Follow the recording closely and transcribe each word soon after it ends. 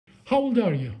How old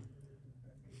are you?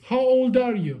 How old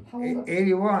are you?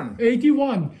 81.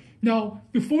 81. Now,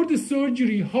 before the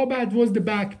surgery, how bad was the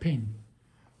back pain?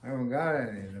 I haven't got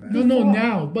any. No,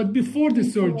 now, but before the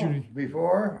surgery.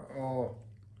 Before? Oh,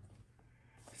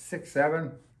 6,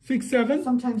 7. 6, 7?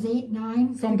 Sometimes 8,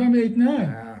 9. Sometimes 8, 9.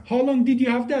 Yeah. How long did you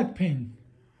have that pain?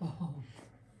 Oh.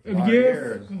 A lot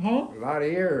year? of years. Huh? A lot of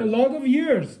years. A lot of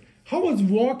years. How was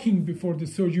walking before the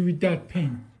surgery with that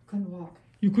pain? Couldn't walk.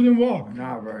 You couldn't walk.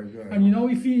 Not very good. And you know,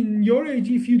 if you, in your age,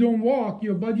 if you don't walk,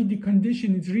 your body, the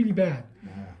condition is really bad.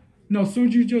 Now,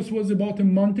 surgery just was about a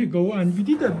month ago, and we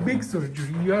did a big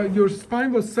surgery. Your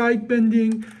spine was side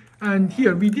bending, and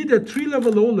here, we did a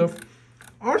 3-level OLLIF.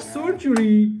 Our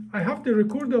surgery, I have the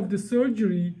record of the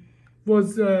surgery,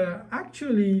 was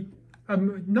actually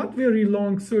not very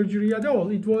long surgery at all.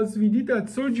 We did that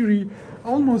surgery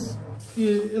almost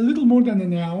a little more than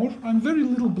an hour, and very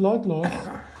little blood loss.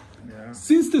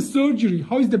 Since the surgery,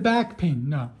 how is the back pain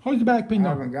now? How is the back pain now?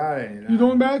 I haven't got any now. You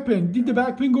don't back pain. Did the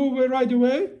back pain go away right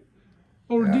away?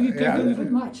 Or did it take a little? Pretty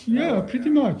much. Yeah, pretty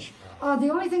much. The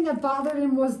only thing that bothered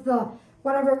him was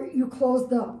whatever you closed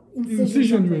the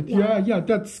Incision with, yeah,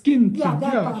 that skin thing. Yeah,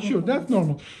 that Yeah, bothered sure, him. that's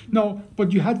normal. Now,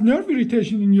 but you had nerve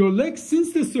irritation in your leg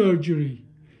since the surgery.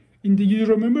 You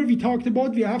remember we talked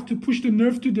about we have to push the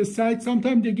nerve to the side.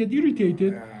 Sometimes they get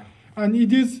irritated. Yeah. And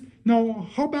it is, now,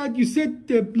 how bad? You said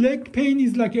the leg pain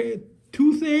is like a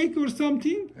toothache or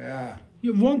something? Yeah.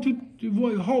 You want to,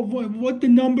 what the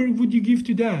number would you give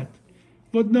to that?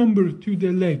 What number to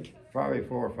the leg? Probably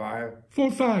 4 or 5.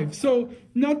 4, 5. So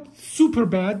not super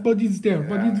bad, but it's there.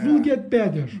 But it will get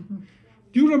better.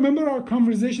 Do you remember our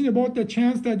conversation about the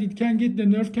chance that the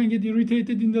nerve can get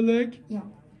irritated in the leg? Yeah.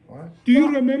 What? Do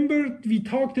you remember we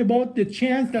talked about the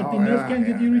chance that the nerve can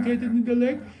get irritated in the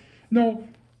leg? Now,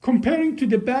 comparing to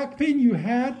the back pain you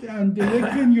had and the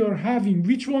leg pain you're having,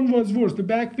 which one was worse? The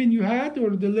back pain you had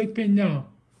or the leg pain now?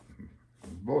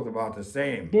 Both about the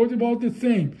same. Both about the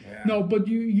same. Yeah. Now, but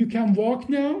you can walk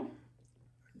now?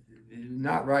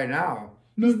 Not right now.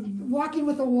 No, Walking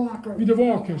with a walker. with a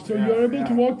walker. So Yeah, you're able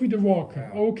to yeah. walk with a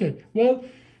walker. Yeah. Okay. Well,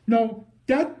 now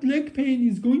that leg pain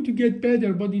is going to get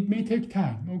better, but it may take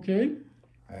time. Okay.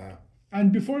 Yeah.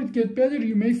 And before it gets better,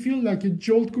 you may feel like a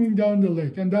jolt going down the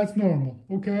leg, and that's normal.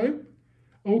 Okay.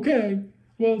 Okay.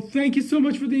 Well, thank you so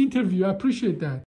much for the interview. I appreciate that.